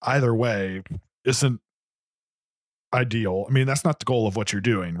 Either way isn't ideal. I mean, that's not the goal of what you're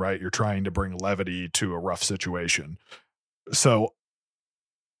doing, right? You're trying to bring levity to a rough situation. So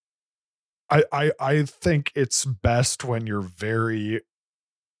I think it's best when you're very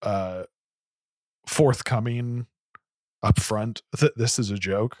forthcoming up front that this is a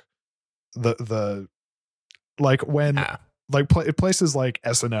joke. The like when like places like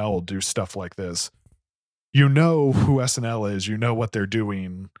SNL do stuff like this, you know who SNL is, you know what they're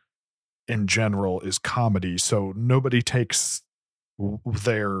doing in general is comedy, so nobody takes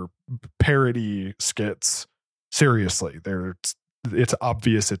their parody skits seriously. It's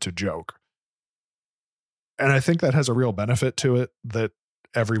obvious it's a joke. And I think that has a real benefit to it, that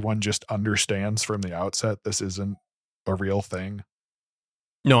everyone just understands from the outset this isn't a real thing.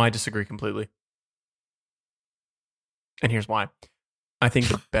 No, I disagree completely. And here's why. I think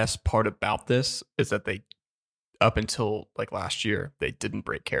the best part about this is that they, up until like last year, they didn't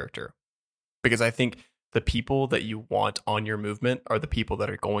break character. Because I think the people that you want on your movement are the people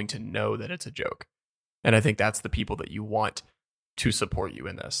that are going to know that it's a joke. And I think that's the people that you want to support you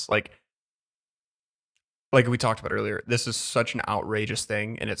in this. Like we talked about earlier, this is such an outrageous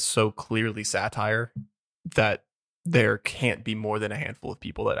thing, and it's so clearly satire that there can't be more than a handful of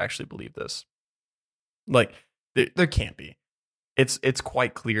people that actually believe this. Like, there can't be. It's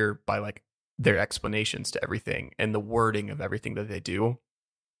quite clear by like their explanations to everything and the wording of everything that they do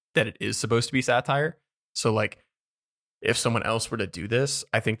that it is supposed to be satire. So like, if someone else were to do this,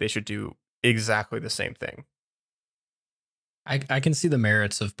 I think they should do exactly the same thing. I can see the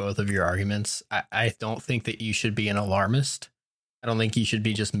merits of both of your arguments. I don't think that you should be an alarmist. I don't think you should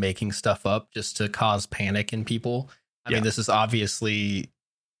be just making stuff up just to cause panic in people. I mean, this is obviously,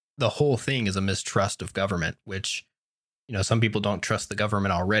 the whole thing is a mistrust of government, which, you know, some people don't trust the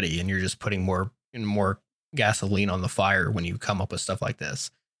government already, and you're just putting more gasoline on the fire when you come up with stuff like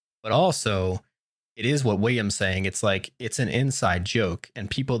this. But also, it is what William's saying. It's like, it's an inside joke, and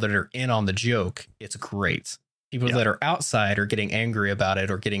people that are in on the joke, it's great. People that are outside are getting angry about it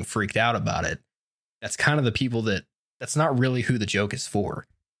or getting freaked out about it. That's kind of the people that's not really who the joke is for.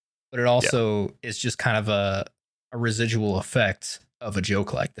 But it also is just kind of a residual effect of a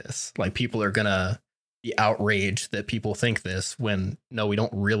joke like this. Like, people are going to be outraged that people think this when, no, we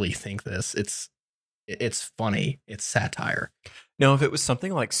don't really think this. It's It's funny. It's satire. No, if it was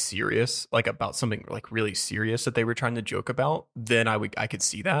something like serious, like about something like really serious that they were trying to joke about, then I could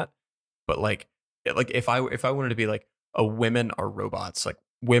see that. But like if I wanted to be like, oh, women are robots, like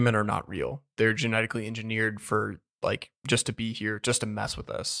women are not real. They're genetically engineered for like just to be here, just to mess with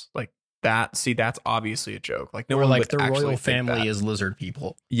us. Like that. See, that's obviously a joke. Like no or one like would the actually royal think family that. is lizard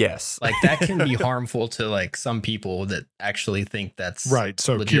people. Yes, Like that can be harmful to like some people that actually think that's Right.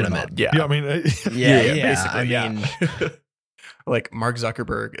 So legitimate. QAnon. Yeah. I mean, basically, I mean, like Mark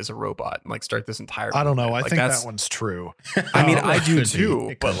Zuckerberg is a robot. And like start this entire. I don't know. movement. I Like, think that's- that one's true. I mean, Oh, I it do could be. too,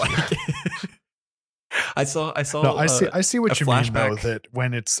 It but could be. like, I saw. No, I see what a you mean though, flashback. that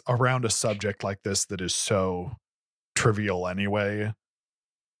when it's around a subject like this that is so trivial anyway,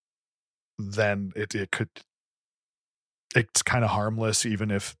 then it's kind of harmless,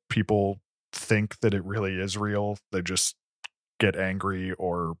 even if people think that it really is real. They just get angry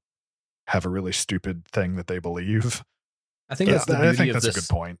or have a really stupid thing that they believe. I think that's the I beauty think of that's this. a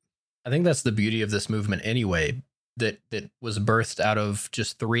good point. I think that's the beauty of this movement anyway, that was birthed out of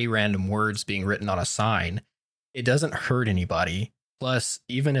just 3 random words being written on a sign. It doesn't hurt anybody. Plus,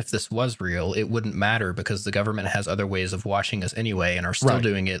 even if this was real, it wouldn't matter because the government has other ways of watching us anyway and are still Right.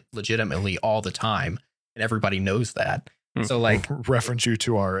 doing it legitimately all the time. And everybody knows that. Hmm. So like, Reference you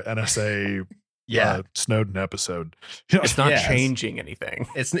to our NSA yeah, Snowden episode. You know, It's not Yes. changing anything.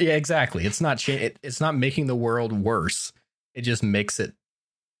 exactly. It's not it's not making the world worse. It just makes it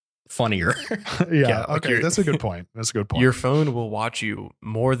funnier. Yeah, like okay, you're- that's a good point. That's a good point. Your phone will watch you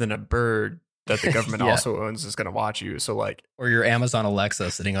more than a bird that the government Yeah. also owns is going to watch you. So like, Or your Amazon Alexa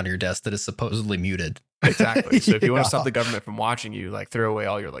sitting on your desk that is supposedly muted. exactly. So if you want Yeah. to stop the government from watching you, like throw away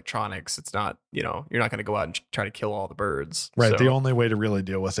all your electronics. It's not, you're not going to go out and try to kill all the birds. Right. So, The only way to really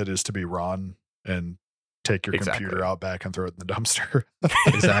deal with it is to be Ron and take your Exactly. computer out back and throw it in the dumpster.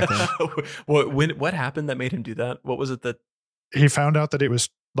 Exactly. what happened that made him do that? What was it that? He found out that it was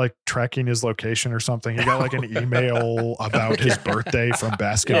like tracking his location or something. He got like an email about his birthday from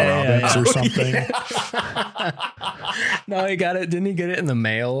Baskin Robbins or something. No, he got it. Didn't he get it in the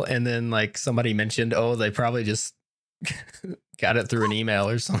mail? And then like somebody mentioned, oh, they probably just got it through an email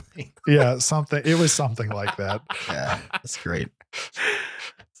or something. Yeah, something. It was something like that. Yeah, that's great.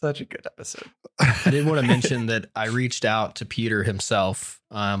 Such a good episode. I did want to mention that I reached out to Peter himself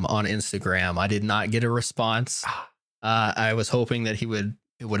on Instagram. I did not get a response. I was hoping that he would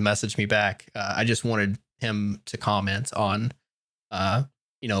message me back. I just wanted him to comment on,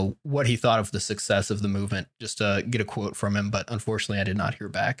 what he thought of the success of the movement, just to get a quote from him. But unfortunately, I did not hear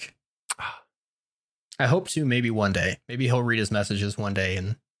back. I hope to maybe one day. Maybe he'll read his messages one day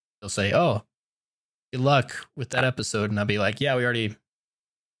and he'll say, "Oh, good luck with that episode," and I'll be like, "Yeah, we already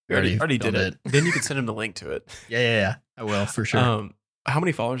Already did filmed it. Then you can send him the link to it. Yeah. I will for sure." How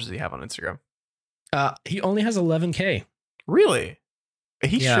many followers does he have on Instagram? He only has 11K. Really?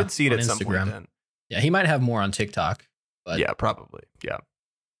 He Yeah, should see it on at some point Instagram. then. Yeah, he might have more on TikTok. But Yeah, probably. Yeah.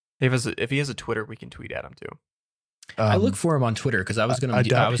 If he has a Twitter, we can tweet at him too. I look for him on Twitter because I was going to. I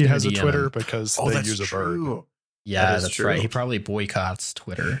doubt he has a DM Twitter him. because they use a bird. Yeah, That is that's true. right. He probably boycotts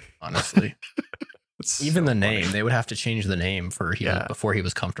Twitter. Honestly, even the name, they would have to change the name before he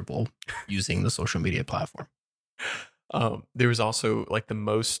was comfortable using the social media platform. There was also like the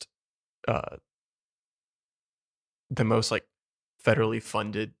most like federally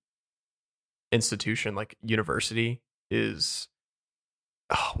funded institution, like university, is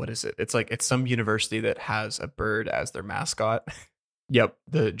what is it? It's some university that has a bird as their mascot. Yep,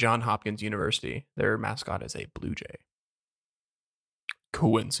 the Johns Hopkins University. Their mascot is a blue jay.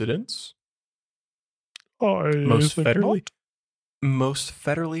 Coincidence? Most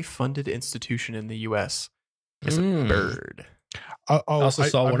federally funded institution in the U.S. is a bird. Also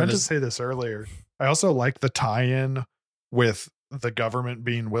saw I one of meant to his- say this earlier. I also like the tie-in with the government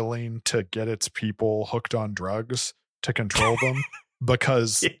being willing to get its people hooked on drugs to control them.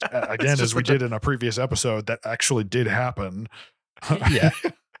 Because again, it's as just we such a- did in a previous episode, that actually did happen. Yeah.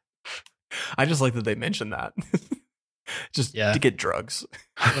 I just like that they mentioned that. Just Yeah. to get drugs.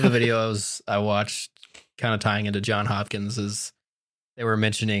 One of the videos I watched, kind of tying into John Hopkins, is they were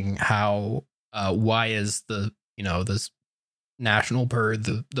mentioning how why is this national bird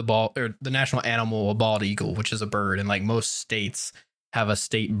the national animal a bald eagle, which is a bird, and like most states have a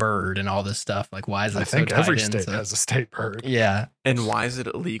state bird and all this stuff. Like, why is it I think so every tied state into- has a state bird. Yeah. And why is it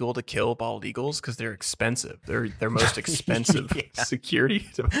illegal to kill bald eagles? Because they're expensive. They're their most expensive Yeah. security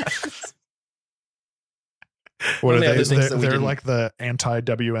device. What One are of the they? other things that we They're didn't- like the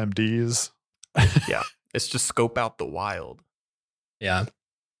anti-WMDs. It's just scope out the wild. Yeah.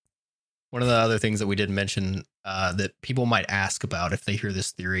 One of the other things that we didn't mention that people might ask about if they hear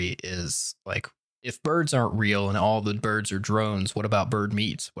this theory is like, if birds aren't real and all the birds are drones, what about bird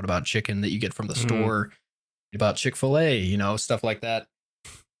meat? What about chicken that you get from the store? What about Chick-fil-A, stuff like that.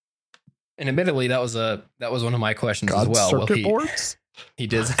 And admittedly, that was one of my questions as well. Circuit boards? He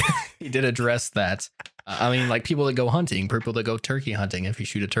did address that. I mean, like people that go hunting, people that go turkey hunting, if you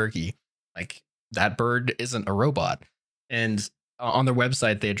shoot a turkey, like that bird isn't a robot. And on their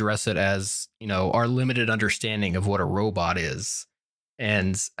website, they address it as, our limited understanding of what a robot is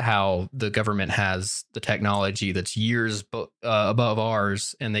and how the government has the technology that's years above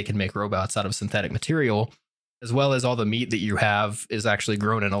ours, and they can make robots out of synthetic material, as well as all the meat that you have is actually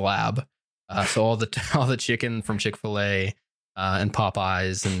grown in a lab. So all the chicken from Chick-fil-A and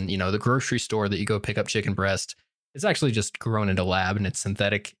Popeyes and, the grocery store that you go pick up chicken breast, it's actually just grown in a lab and it's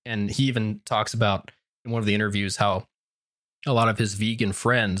synthetic. And he even talks about in one of the interviews how a lot of his vegan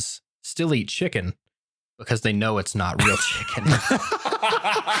friends still eat chicken because they know it's not real chicken.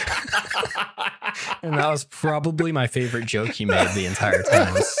 And that was probably my favorite joke he made the entire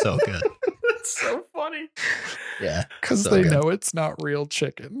time. It's so good. It's so funny. Yeah. Because so they good. know it's not real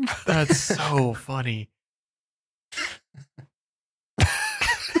chicken. That's so funny.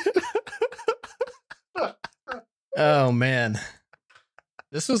 Oh, man.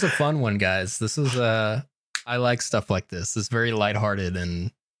 This was a fun one, guys. This was I like stuff like this. It's very lighthearted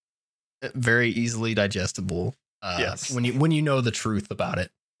and very easily digestible. Yes. When you know the truth about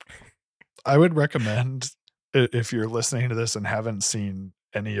it. I would recommend, if you're listening to this and haven't seen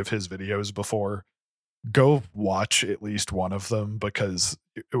any of his videos before, go watch at least one of them, because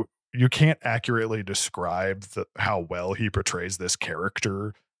you can't accurately describe how well he portrays this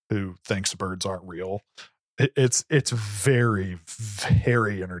character who thinks birds aren't real. It's very,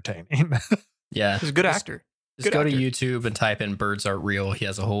 very entertaining. Yeah. He's a good actor. Just go to YouTube and type in "birds aren't real." He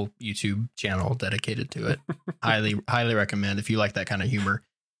has a whole YouTube channel dedicated to it. highly recommend if you like that kind of humor.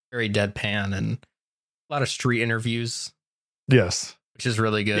 Very deadpan and a lot of street interviews. Yes, which is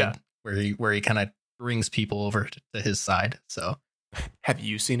really good. Yeah. Where he kind of brings people over to his side. So, have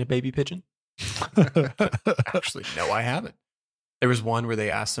you seen a baby pigeon? Actually, no, I haven't. There was one where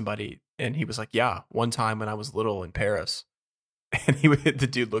they asked somebody, and he was like, "Yeah, one time when I was little in Paris," and the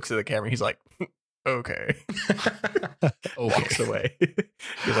dude looks at the camera. He's like, "Okay," walks away.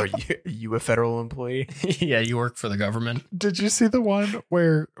 He's like, "Are you a federal employee?" Yeah, you work for the government. Did you see the one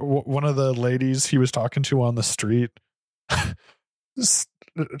where one of the ladies he was talking to on the street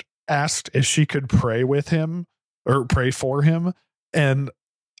asked if she could pray with him or pray for him? And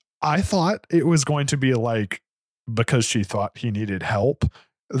I thought it was going to be like, because she thought he needed help.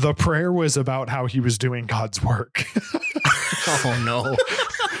 The prayer was about how he was doing God's work. Oh, no.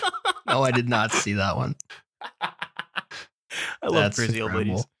 No, I did not see that one. I love crazy old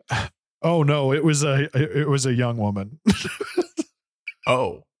ladies. Oh no, it was a young woman.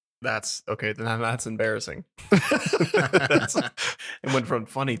 Oh, that's okay. Then that's embarrassing. It went from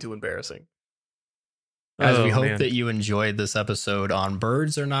funny to embarrassing. Guys, we hope that you enjoyed this episode on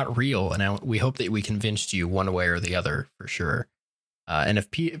birds are not real, and we hope that we convinced you one way or the other for sure. And if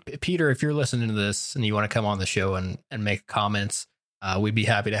Peter, if you're listening to this and you want to come on the show and make comments, we'd be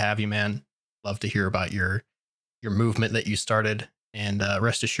happy to have you, man. Love to hear about your movement that you started, and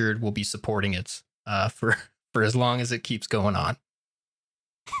rest assured we'll be supporting it for as long as it keeps going on.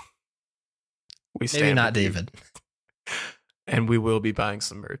 Maybe not David. And we will be buying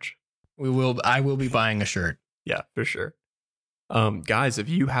some merch. I will be buying a shirt. Yeah, for sure. Guys, if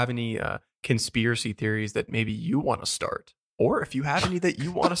you have any conspiracy theories that maybe you want to start, or if you have any that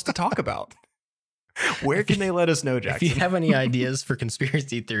you want us to talk about, where can they let us know, Jackson? If you have any ideas for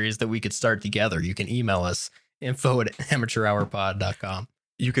conspiracy theories that we could start together, you can email us info@amateurhourpod.com.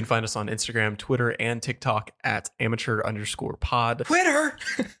 You can find us on Instagram, Twitter, and TikTok at amateur_pod. Twitter!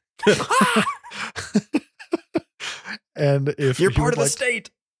 And if you're part of the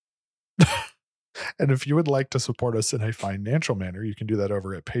state. And if you would like to support us in a financial manner, you can do that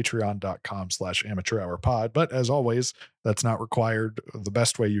over at patreon.com/amateurhourpod. But as always, that's not required. The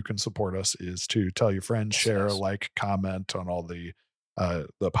best way you can support us is to tell your friends, share, like, comment on all the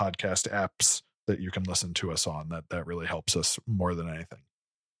podcast apps that you can listen to us on. That really helps us more than anything.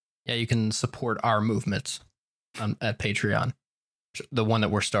 Yeah, you can support our movement at Patreon. The one that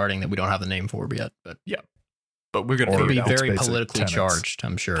we're starting that we don't have the name for yet. But yeah. But we're going to be very politically charged,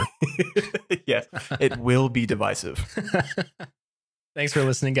 I'm sure. Yes, it will be divisive. Thanks for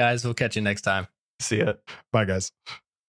listening, guys. We'll catch you next time. See ya. Bye, guys.